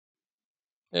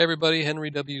Hey everybody, Henry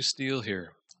W. Steele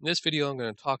here. In this video, I'm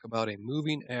going to talk about a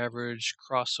moving average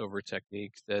crossover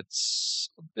technique that's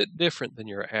a bit different than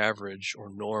your average or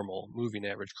normal moving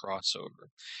average crossover.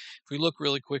 If we look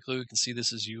really quickly, we can see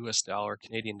this is US dollar,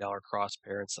 Canadian dollar cross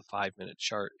pair. It's a 5-minute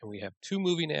chart, and we have two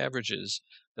moving averages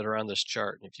that are on this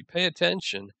chart. And if you pay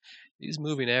attention, these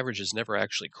moving averages never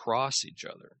actually cross each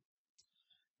other.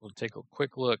 We'll take a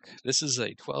quick look. This is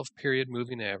a 12-period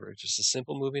moving average. It's a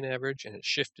simple moving average, and it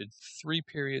shifted 3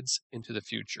 periods into the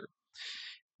future.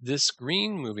 This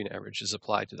green moving average is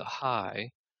applied to the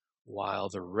high, while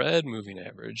the red moving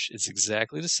average is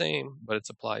exactly the same, but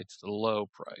it's applied to the low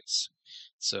price.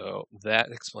 So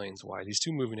that explains why these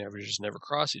two moving averages never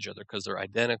cross each other, because they're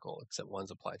identical, except one's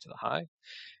applied to the high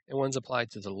and one's applied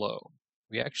to the low.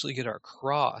 We actually get our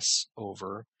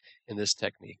crossover in this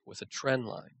technique with a trend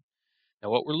line. Now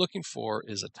what we're looking for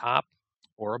is a top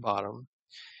or a bottom,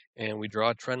 and we draw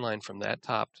a trend line from that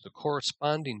top to the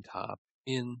corresponding top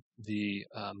in the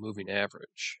moving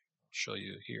average. I'll show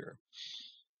you here.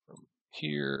 From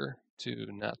here to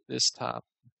not this top,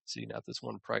 see, not this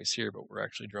one price here, but we're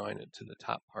actually drawing it to the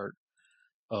top part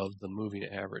of the moving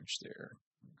average there.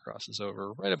 It crosses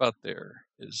over right about there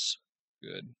is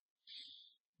good.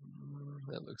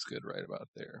 That looks good right about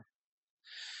there.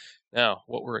 Now,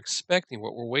 what we're expecting,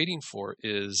 what we're waiting for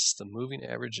is the moving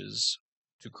averages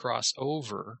to cross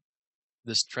over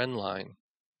this trend line.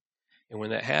 And when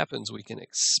that happens, we can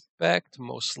expect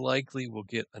most likely we'll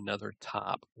get another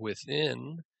top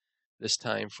within this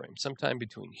time frame. Sometime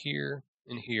between here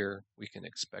and here, we can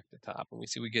expect a top. And we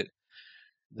see we get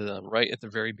the right at the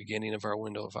very beginning of our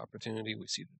window of opportunity, we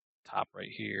see the top right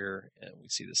here, and we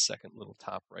see the second little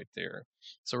top right there.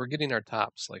 So we're getting our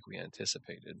tops like we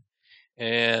anticipated.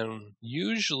 And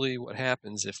usually what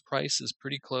happens if price is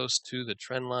pretty close to the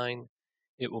trend line,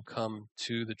 it will come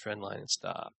to the trend line and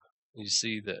stop. You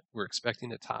see that we're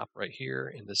expecting a top right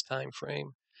here in this time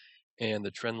frame, and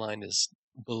the trend line is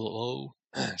below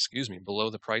below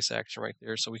the price action right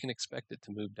there, so we can expect it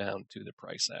to move down to the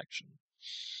price action.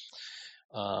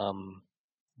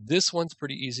 This one's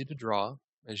pretty easy to draw,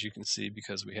 as you can see,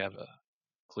 because we have a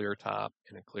clear top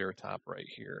and a clear top right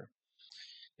here.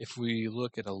 If we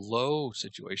look at a low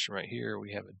situation right here,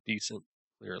 we have a decent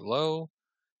clear low,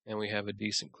 and we have a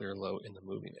decent clear low in the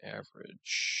moving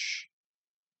average.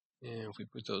 And if we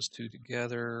put those two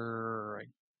together,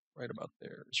 right about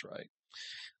there is right.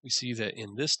 We see that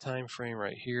in this time frame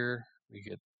right here, we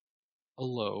get a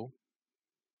low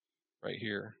right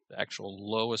here. The actual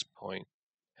lowest point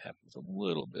happens a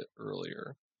little bit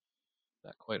earlier,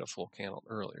 not quite a full candle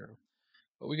earlier.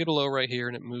 But we get a low right here,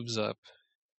 and it moves up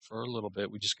for a little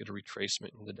bit. We just get a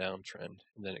retracement in the downtrend,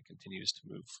 and then it continues to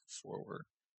move forward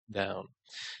down.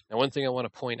 Now, one thing I want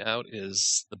to point out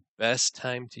is the best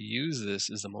time to use this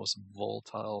is the most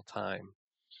volatile time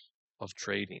of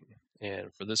trading.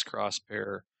 And for this cross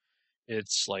pair,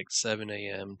 it's like 7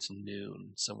 a.m. to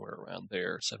noon, somewhere around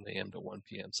there, 7 a.m. to 1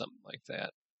 p.m., something like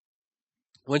that.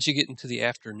 Once you get into the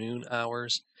afternoon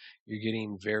hours, you're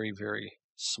getting very, very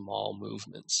small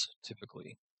movements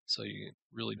typically. So you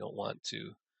really don't want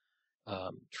to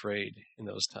trade in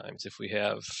those times. If we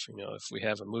have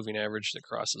a moving average that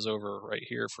crosses over right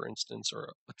here, for instance,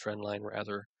 or a trend line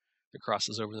rather, that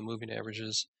crosses over the moving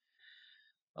averages,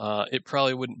 it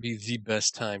probably wouldn't be the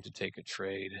best time to take a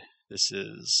trade. This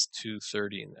is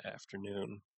 2:30 in the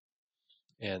afternoon.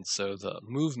 And so the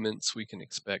movements we can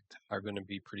expect are going to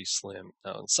be pretty slim.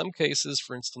 Now, in some cases,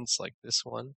 for instance, like this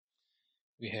one,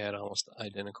 we had almost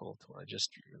identical to what I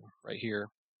just drew right here.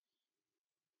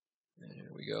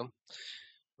 There we go.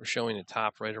 We're showing a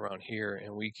top right around here,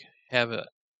 and we have a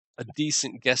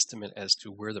decent guesstimate as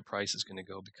to where the price is going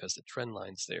to go because the trend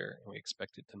line's there, and we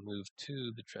expect it to move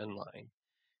to the trend line.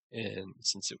 And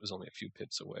since it was only a few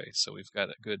pips away, so we've got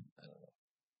a good,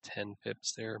 10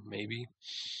 pips there, maybe.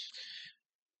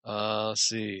 Let's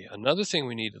see. Another thing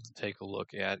we need to take a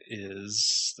look at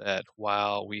is that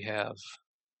while we have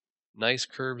nice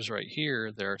curves right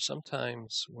here, there are some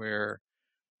times where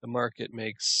the market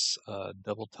makes a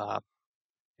double top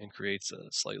and creates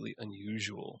a slightly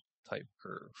unusual type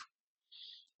curve,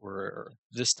 where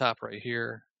this top right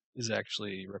here is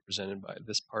actually represented by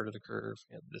this part of the curve,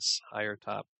 and this higher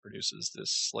top produces this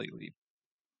slightly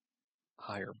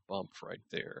higher bump right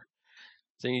there.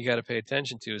 The thing you got to pay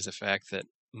attention to is the fact that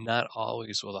not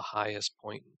always will the highest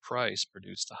point in price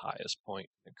produce the highest point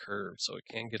in the curve, so it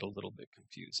can get a little bit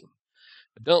confusing.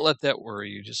 But don't let that worry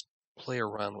you, just play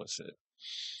around with it.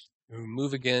 We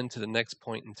move again to the next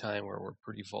point in time where we're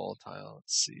pretty volatile.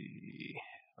 Let's see,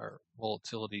 our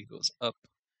volatility goes up.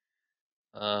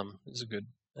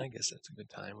 I guess that's a good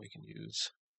time we can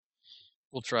use.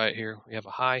 We'll try it here. We have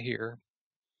a high here,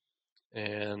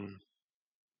 And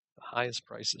the highest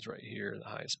price is right here. The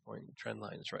highest point in the trend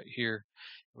line is right here.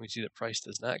 And we see that price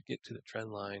does not get to the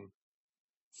trend line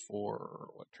for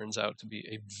what turns out to be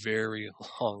a very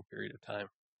long period of time,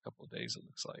 a couple of days it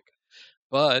looks like.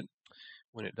 But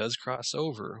when it does cross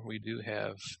over, we do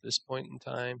have this point in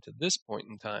time to this point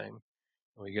in time,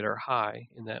 and we get our high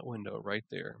in that window right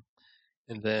there.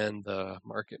 And then the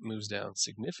market moves down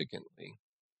significantly,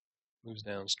 moves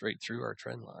down straight through our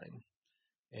trend line,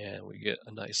 and we get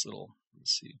a nice little,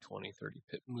 let's see, 20, 30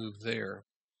 pip move there.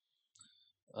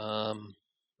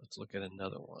 Let's look at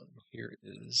another one. Here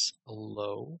is a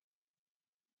low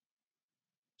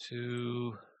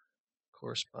to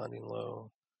corresponding low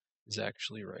is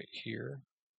actually right here.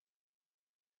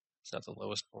 It's not the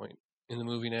lowest point in the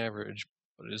moving average,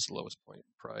 but it is the lowest point in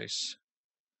price.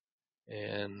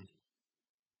 And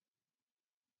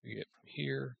we get from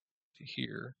here to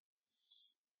here,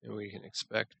 and we can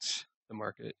expect the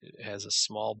market, it has a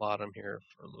small bottom here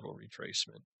for a little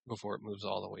retracement before it moves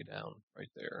all the way down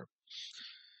right there.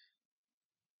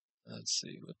 Let's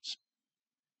see, whoops.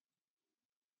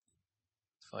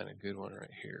 Let's find a good one right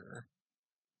here.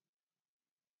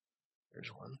 There's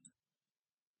one.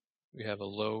 We have a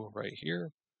low right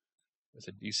here with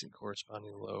a decent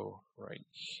corresponding low right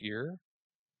here.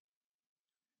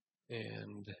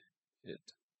 And there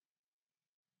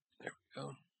we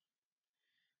go.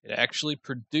 It actually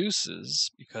produces,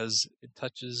 because it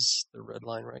touches the red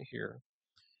line right here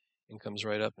and comes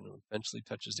right up and eventually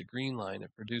touches the green line,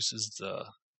 it produces the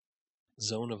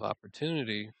zone of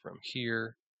opportunity from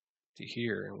here to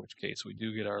here, in which case we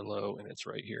do get our low and it's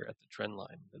right here at the trend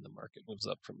line. Then the market moves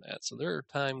up from that. So there are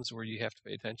times where you have to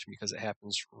pay attention because it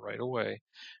happens right away.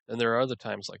 Then there are other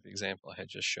times, like the example I had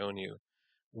just shown you,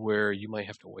 where you might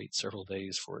have to wait several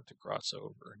days for it to cross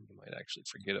over and you might actually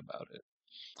forget about it.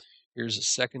 Here's a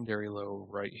secondary low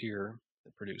right here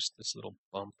that produced this little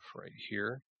bump right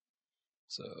here.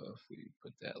 So if we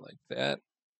put that like that,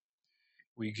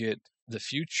 we get the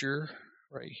future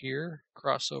right here.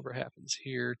 Crossover happens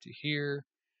here to here.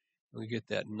 And we get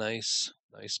that nice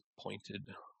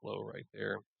pointed low right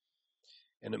there.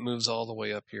 And it moves all the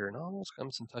way up here and almost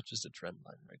comes and touches the trend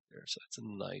line right there. So that's a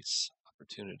nice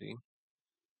opportunity.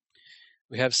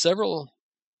 We have several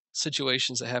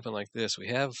situations that happen like this. We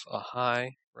have a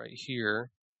high right here,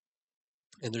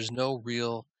 and there's no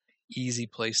real easy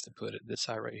place to put it. This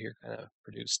high right here kind of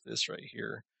produced this right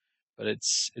here, but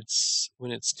it's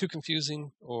when it's too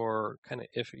confusing or kind of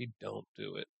iffy, don't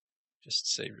do it.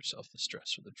 Just save yourself the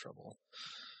stress or the trouble.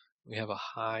 We have a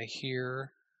high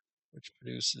here, which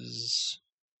produces,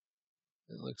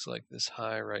 it looks like this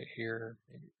high right here,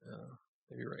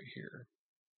 maybe right here.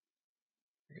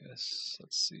 I guess,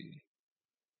 let's see.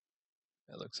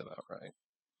 That looks about right.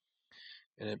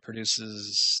 And it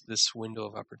produces this window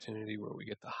of opportunity where we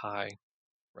get the high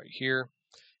right here.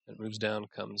 It moves down,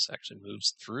 actually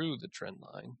moves through the trend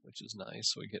line, which is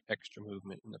nice. So we get extra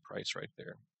movement in the price right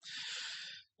there.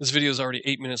 This video is already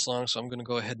 8 minutes long, so I'm going to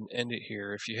go ahead and end it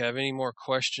here. If you have any more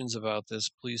questions about this,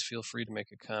 please feel free to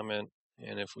make a comment.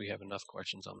 And if we have enough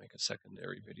questions, I'll make a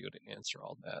secondary video to answer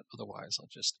all that. Otherwise, I'll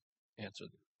just answer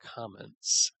the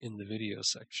comments in the video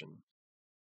section.